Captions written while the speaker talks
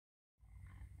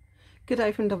Good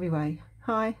day from WA.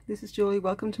 Hi, this is Julie.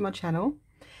 Welcome to my channel.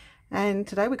 And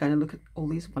today we're going to look at all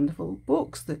these wonderful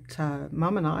books that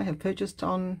Mum and I have purchased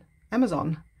on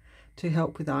Amazon to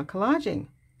help with our collaging.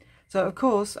 So of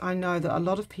course I know that a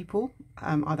lot of people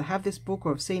either have this book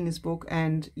or have seen this book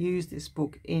and use this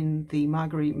book in the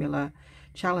Margarete Miller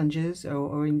Challenges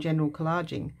or in general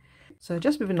collaging. So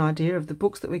just with an idea of the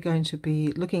books that we're going to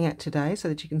be looking at today so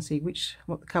that you can see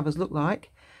what the covers look like.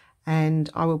 And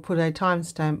I will put a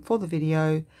timestamp for the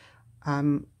video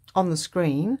on the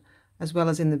screen as well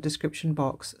as in the description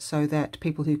box, so that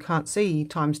people who can't see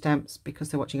timestamps because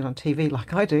they're watching it on TV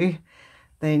like I do,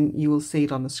 then you will see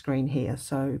it on the screen here.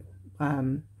 So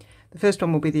the first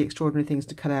one will be the Extraordinary Things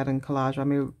to Cut Out and Collage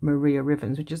by Maria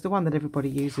Rivans, which is the one that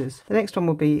everybody uses. The next one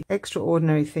will be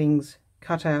Extraordinary Things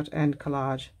Cut Out and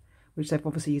Collage, which they've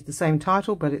obviously used the same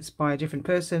title, but it's by a different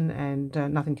person and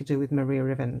nothing to do with Maria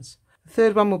Rivans. The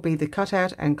third one will be the Cut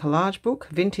Out and Collage book,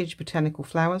 Vintage Botanical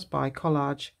Flowers by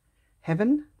Collage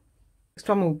Heaven. Next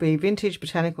one will be Vintage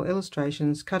Botanical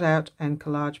Illustrations Cut Out and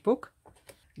Collage book.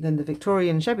 Then the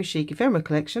Victorian Shabby Chic Ephemera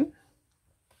collection,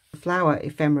 the Flower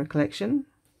Ephemera collection,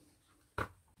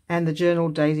 and the Journal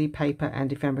Daisy Paper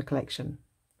and Ephemera collection.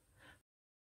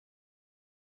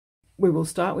 We will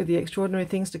start with the Extraordinary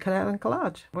Things to Cut Out and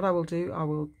Collage. What I will do, I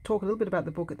will talk a little bit about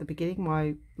the book at the beginning,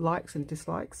 my likes and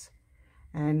dislikes,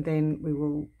 and then we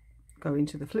will go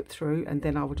into the flip through, and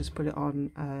then I will just put it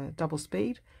on double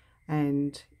speed.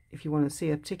 And if you want to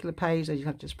see a particular page, then you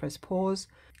have to just press pause,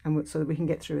 and so that we can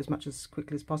get through as much as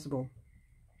quickly as possible.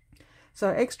 So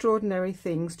Extraordinary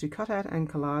Things to Cut Out and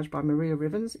Collage by Maria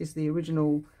Rivans is the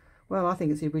original, well, I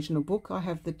think it's the original book. I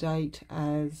have the date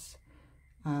as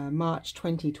March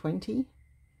 2020.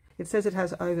 It says it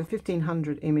has over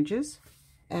 1,500 images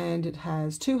and it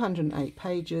has 208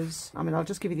 pages. I mean, I'll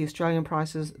just give you the Australian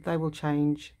prices. They will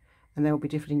change and they will be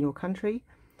different in your country,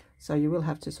 so you will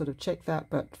have to sort of check that.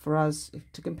 But for us,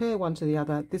 to compare one to the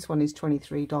other, this one is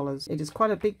 $23. It is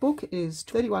quite a big book. It is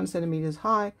 31 centimeters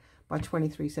high by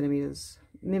 23 centimeters,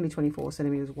 nearly 24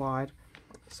 centimeters wide.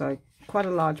 So quite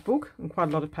a large book and quite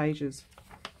a lot of pages.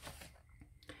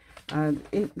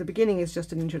 In the beginning is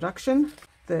just an introduction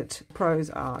that pros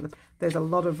are. There's a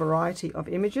lot of variety of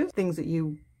images, things that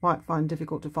you might find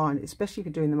difficult to find, especially if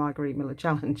you're doing the Margarete Miller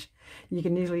Challenge. You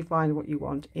can usually find what you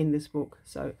want in this book,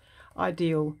 so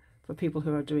ideal for people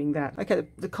who are doing that. Okay,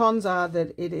 the cons are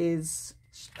that it is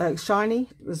shiny.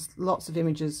 There's lots of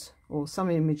images, or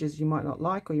some images you might not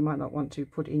like or you might not want to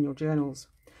put in your journals.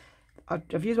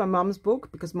 I've used my mum's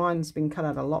book because mine's been cut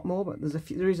out a lot more, but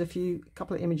there is a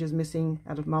couple of images missing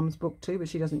out of mum's book too, but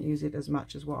she doesn't use it as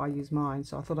much as what I use mine,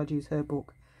 so I thought I'd use her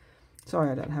book. Sorry,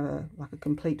 I don't have a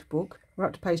complete book. We're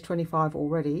up to page 25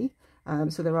 already,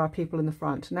 so there are people in the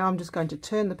front. Now I'm just going to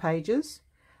turn the pages.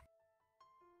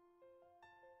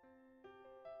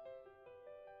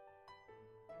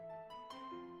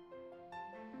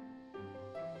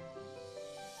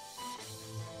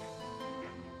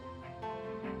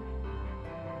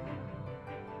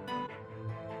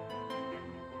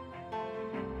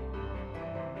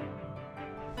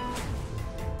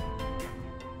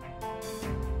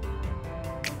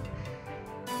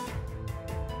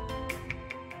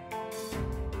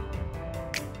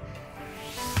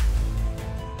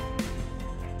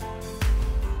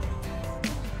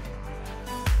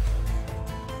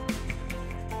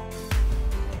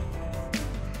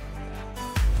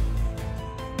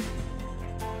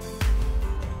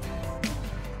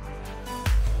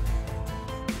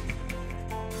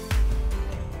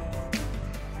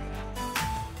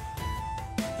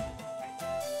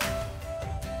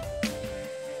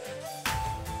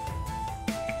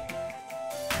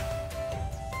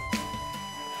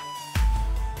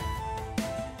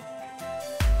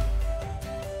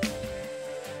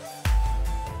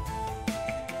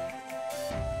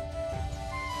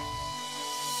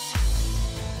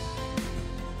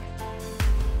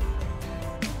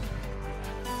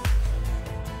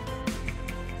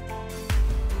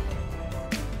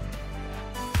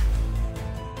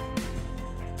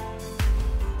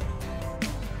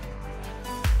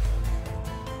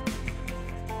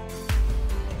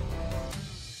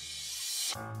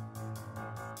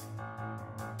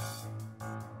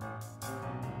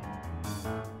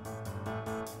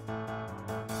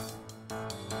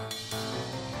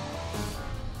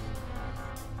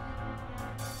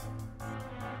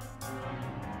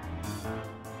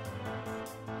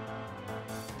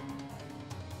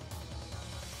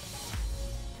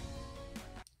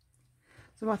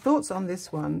 So my thoughts on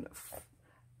this one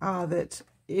are that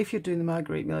if you're doing the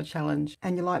Margarete Miller Challenge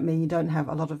and you're like me, you don't have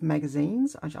a lot of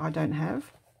magazines, which I don't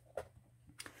have,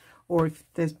 or if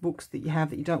there's books that you have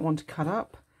that you don't want to cut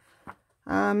up,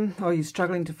 or you're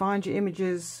struggling to find your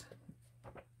images,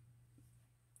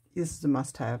 this is a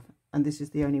must-have, and this is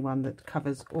the only one that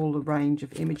covers all the range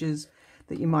of images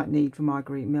that you might need for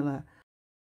Margarete Miller.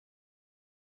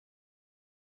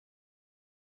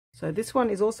 So this one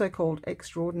is also called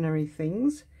Extraordinary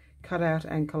Things, Cutout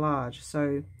and Collage.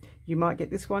 So you might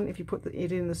get this one if you put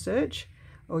it in the search,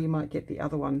 or you might get the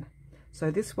other one.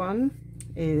 So this one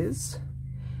is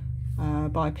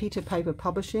by Peter Paper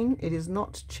Publishing. It is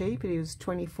not cheap. It is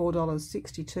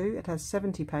 $24.62. It has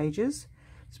 70 pages.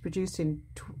 It's produced in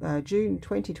June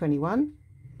 2021,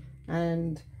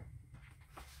 and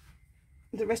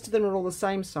the rest of them are all the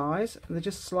same size. They're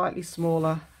just slightly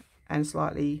smaller and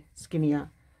slightly skinnier,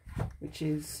 which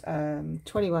is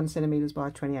 21 centimeters by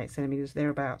 28 centimeters,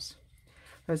 thereabouts.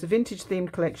 So it's a vintage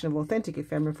themed collection of authentic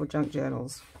ephemera for junk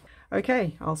journals.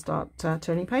 Okay, I'll start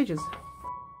turning pages.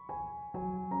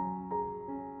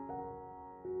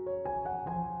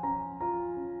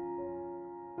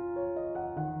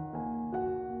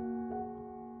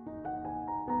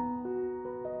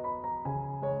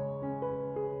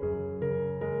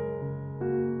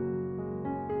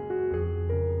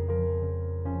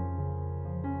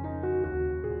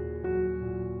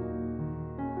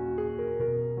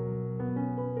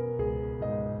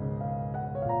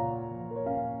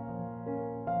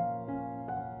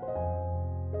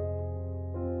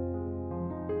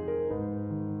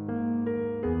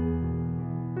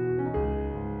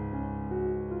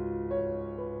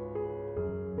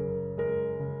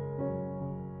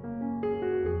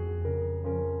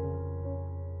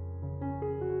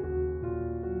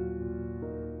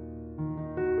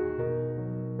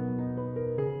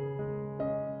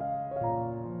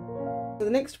 So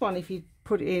the next one, if you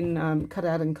put in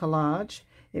cutout and collage,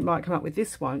 it might come up with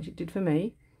this one, which it did for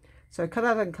me. So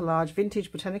cutout and collage,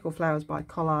 vintage botanical flowers by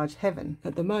Collage Heaven.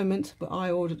 At the moment, but I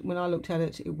ordered, when I looked at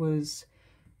it, it was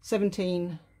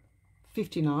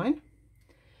 $17.59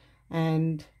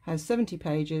 and has 70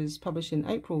 pages, published in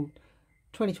April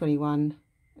 2021,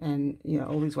 and you know,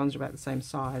 all these ones are about the same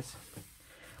size.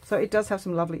 So it does have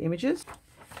some lovely images.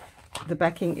 The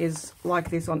backing is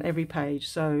like this on every page,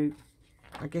 so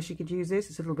I guess you could use this.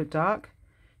 It's a little bit dark.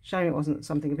 Shame it wasn't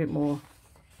something a bit more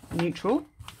neutral.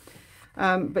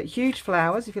 But huge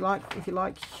flowers. If you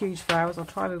like huge flowers, I'll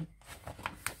try to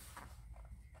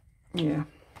do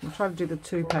the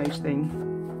 2-page thing.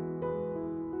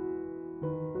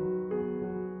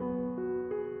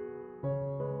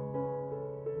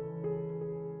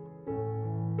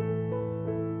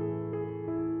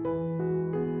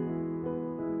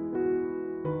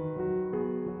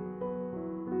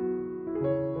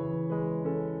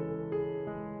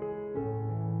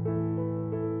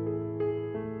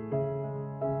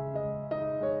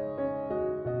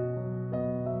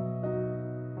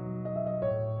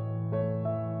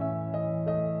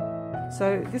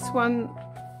 So this one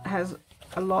has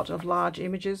a lot of large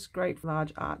images, great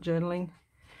large art journaling.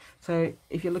 So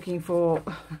if you're looking for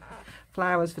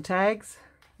flowers for tags,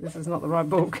 this is not the right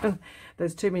book.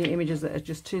 There's too many images that are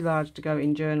just too large to go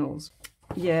in journals.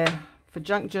 Yeah, for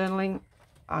junk journaling,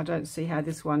 I don't see how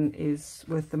this one is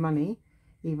worth the money,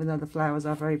 even though the flowers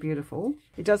are very beautiful.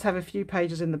 It does have a few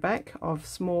pages in the back of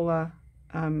smaller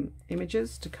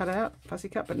images to cut out, fussy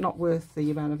cut, but not worth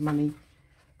the amount of money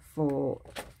for,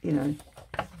 you know,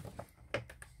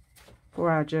 for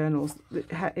our journals.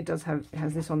 It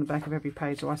has this on the back of every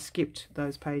page, so I skipped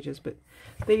those pages, but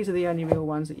these are the only real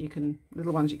ones that you can,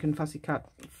 little ones you can fussy cut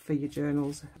for your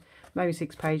journals. Maybe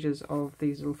 6 pages of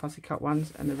these little fussy cut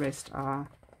ones, and the rest are,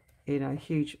 you know,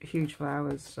 huge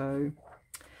flowers. So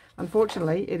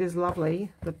unfortunately, it is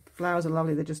lovely. The flowers are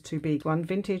lovely, they're just too big. One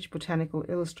Vintage Botanical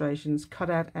Illustrations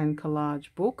Cutout and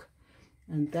Collage book,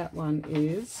 and that one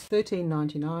is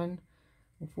 $13.99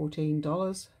 or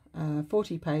 $14.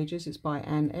 40 pages. It's by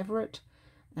Everett,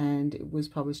 and it was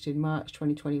published in March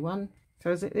 2021.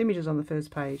 So there's images on the first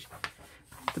page.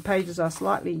 The pages are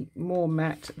slightly more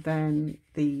matte than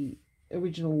the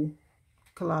original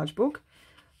collage book,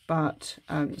 but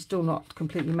still not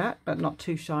completely matte, but not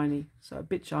too shiny. So a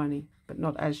bit shiny, but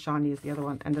not as shiny as the other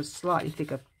one, and a slightly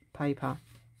thicker paper.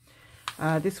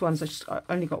 This one's just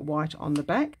only got white on the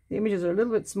back. The images are a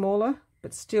little bit smaller,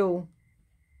 but still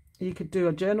you could do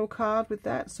a journal card with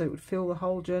that, so it would fill the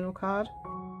whole journal card.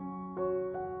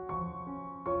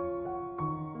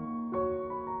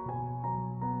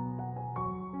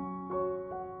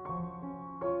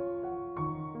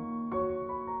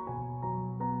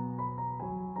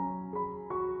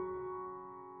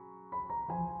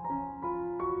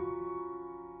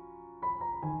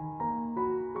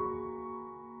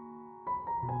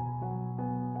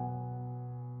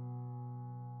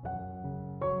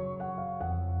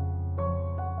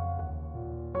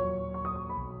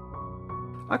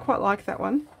 I quite like that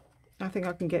one. I think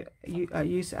I can get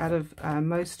use out of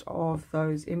most of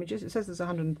those images. It says there's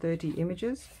 130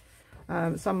 images.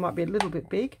 Some might be a little bit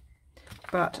big,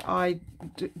 but I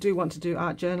do want to do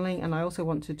art journaling, and I also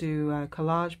want to do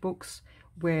collage books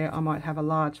where I might have a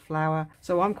large flower.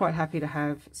 So I'm quite happy to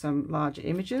have some larger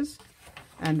images,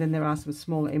 and then there are some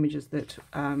smaller images that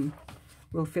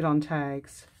will fit on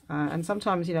tags. And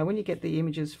sometimes, you know, when you get the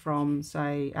images from,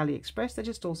 say, AliExpress, they're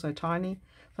just also tiny.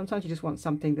 Sometimes you just want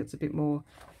something that's a bit more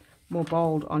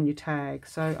bold on your tag.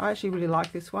 So I actually really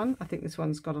like this one. I think this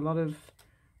one's got a lot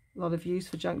of use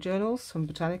for junk journals, some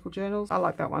botanical journals. I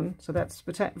like that one. So that's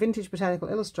Vintage Botanical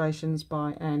Illustrations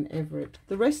by Everett.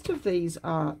 The rest of these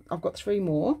are, I've got 3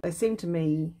 more. They seem to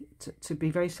me to be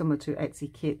very similar to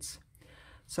Etsy kits.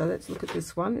 So let's look at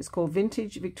this one. It's called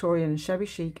Vintage Victorian Shabby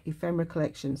Chic Ephemera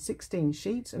Collection, 16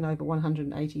 sheets and over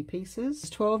 180 pieces.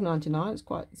 It's $12.99.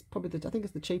 It's probably I think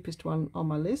it's the cheapest one on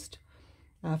my list.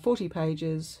 40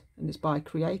 pages, and it's by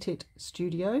CreateIt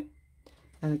Studio,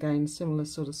 and again similar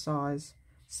sort of size.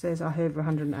 It says I have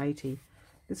 180.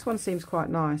 This one seems quite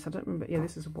nice. I don't remember. Yeah,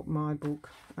 this is my book.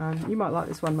 You might like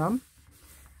this one, Mum.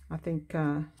 I think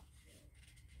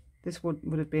this would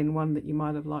have been one that you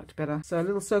might have liked better. So a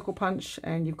little circle punch,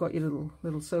 and you've got your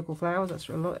little circle flowers. That's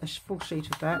a full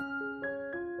sheet of that.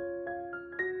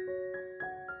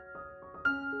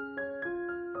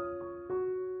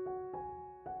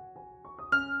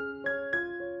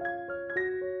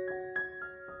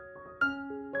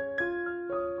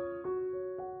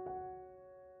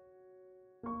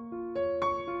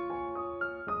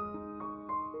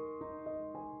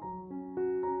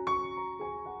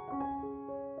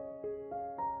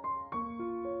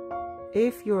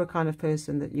 If you're a kind of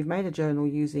person that you've made a journal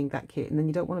using that kit and then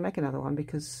you don't want to make another one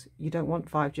because you don't want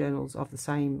 5 journals of the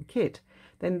same kit,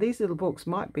 then these little books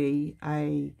might be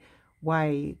a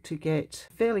way to get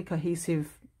a fairly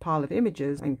cohesive pile of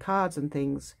images and cards and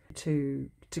things to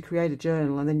create a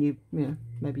journal, and then you know,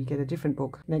 maybe you get a different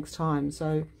book next time.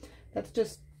 So that's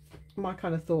just my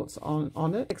kind of thoughts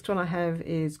on it. Next one I have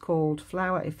is called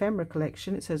Flower Ephemera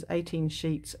Collection. It says 18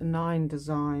 sheets, 9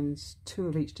 designs, 2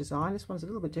 of each design. This one's a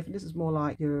little bit different. This is more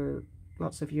like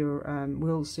lots of your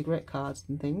Will's cigarette cards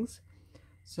and things.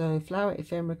 So Flower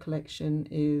Ephemera Collection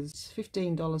is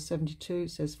 $15.72.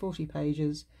 It says 40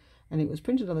 pages, and it was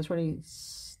printed on the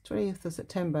 20th of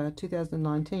September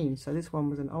 2019. So this one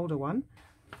was an older one.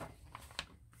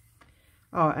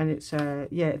 Oh, and it's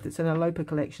yeah, it's an Ilopa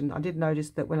collection. I did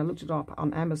notice that when I looked it up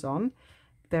on Amazon,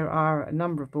 there are a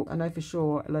number of books. I know for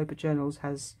sure Ilopa Journals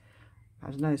has,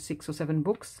 I don't know, 6 or 7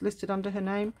 books listed under her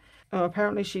name. Oh,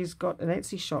 apparently she's got an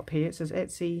Etsy shop here. It says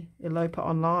Etsy Ilopa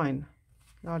Online.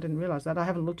 No, I didn't realise that. I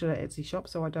haven't looked at her Etsy shop,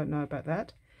 so I don't know about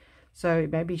that. So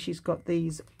maybe she's got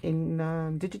these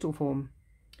in digital form.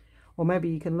 Or maybe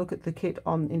you can look at the kit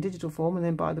in digital form and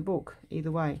then buy the book.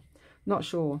 Either way. Not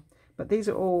sure. But these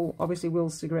are all obviously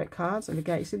Will's cigarette cards, and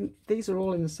again, these are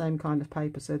all in the same kind of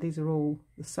paper, so these are all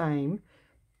the same,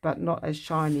 but not as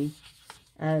shiny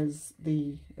as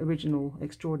the original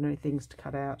Extraordinary Things to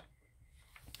Cut Out.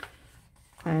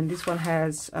 And this one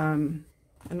has a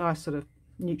nice sort of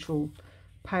neutral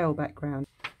pale background.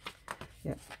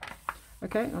 Yeah.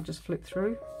 Okay, I'll just flip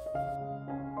through.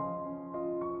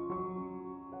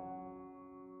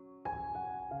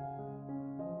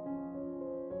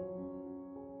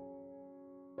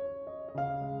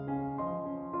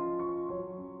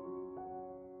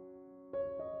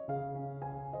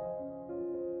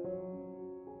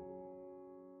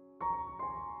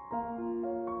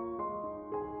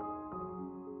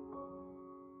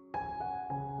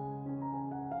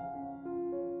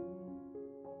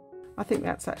 I think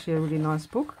that's actually a really nice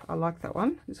book. I like that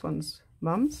one. This one's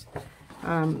Mum's.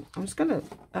 I'm just going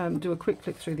to do a quick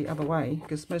flick through the other way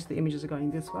because most of the images are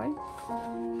going this way.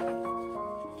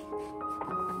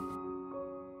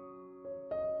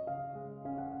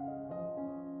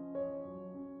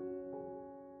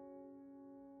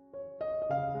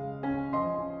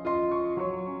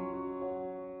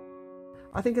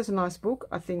 I think it's a nice book.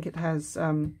 I think it has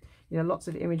you know, lots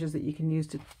of images that you can use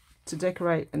to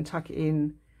decorate and tuck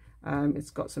in. It's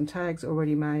got some tags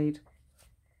already made,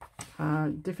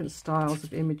 different styles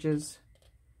of images.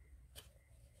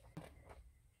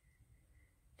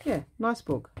 Yeah, nice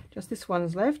book. Just this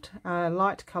one's left,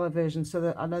 light colour version. So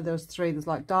that I know there's 3. There's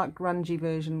like dark grungy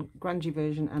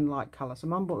version, and light colour. So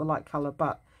Mum bought the light colour,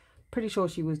 but pretty sure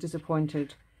she was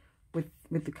disappointed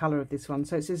with the colour of this one.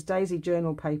 So it says Daisy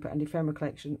Journal Paper and Ephemera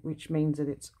Collection, which means that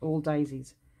it's all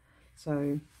daisies.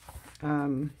 So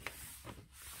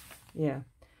yeah.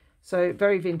 So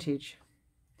very vintage.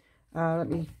 Let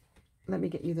me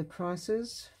get you the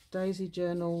prices. Daisy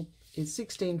journal is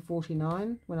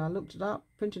 $16.49 when I looked it up.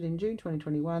 Printed in June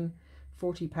 2021,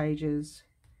 40 pages.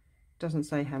 Doesn't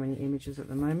say how many images at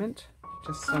the moment,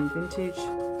 just some vintage.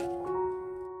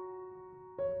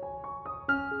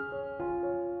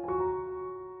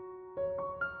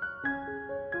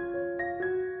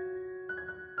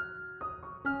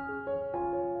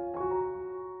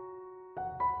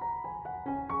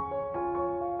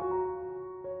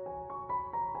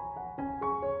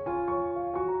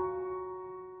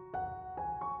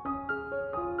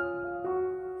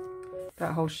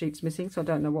 That whole sheet's missing, so I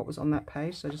don't know what was on that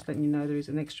page, so just letting you know there is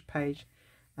an extra page.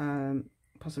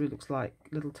 Possibly looks like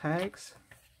little tags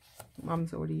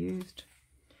Mum's already used.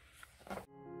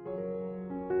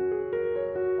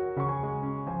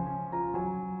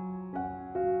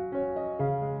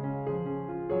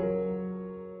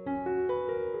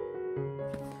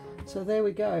 So there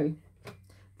we go.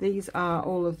 These are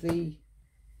all of the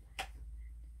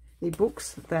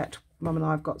books that Mum and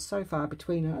I have got so far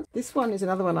between us. This one is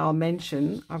another one I'll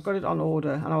mention. I've got it on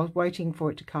order and I was waiting for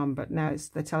it to come, but now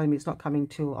they're telling me it's not coming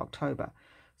till October.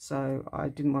 So I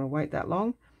didn't want to wait that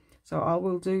long. So I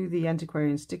will do the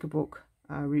antiquarian sticker book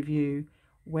review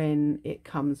when it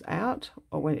comes out,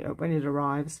 or when it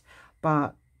arrives.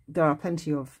 But there are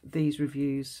plenty of these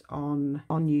reviews on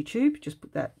YouTube. Just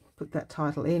put that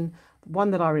title in. The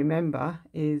one that I remember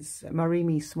is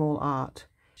Marimi Small Art.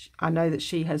 I know that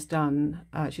she has done,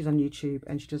 she's on YouTube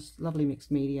and she does lovely mixed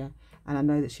media, and I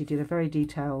know that she did a very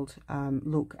detailed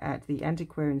look at the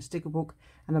antiquarian sticker book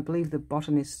and I believe the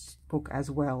botanist's book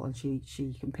as well, and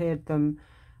she compared them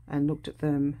and looked at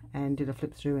them and did a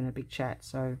flip through and a big chat.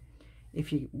 So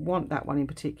if you want that one in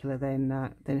particular, then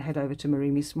head over to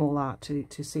Marimi Small Art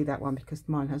to see that one, because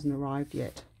mine hasn't arrived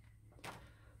yet.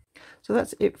 So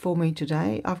that's it for me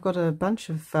today. I've got a bunch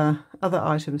of other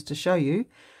items to show you,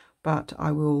 but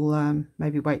I will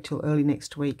maybe wait till early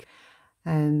next week,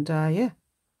 and yeah,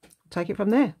 take it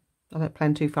from there. I don't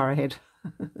plan too far ahead.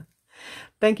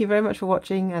 Thank you very much for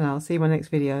watching, and I'll see you in my next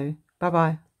video. Bye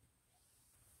bye.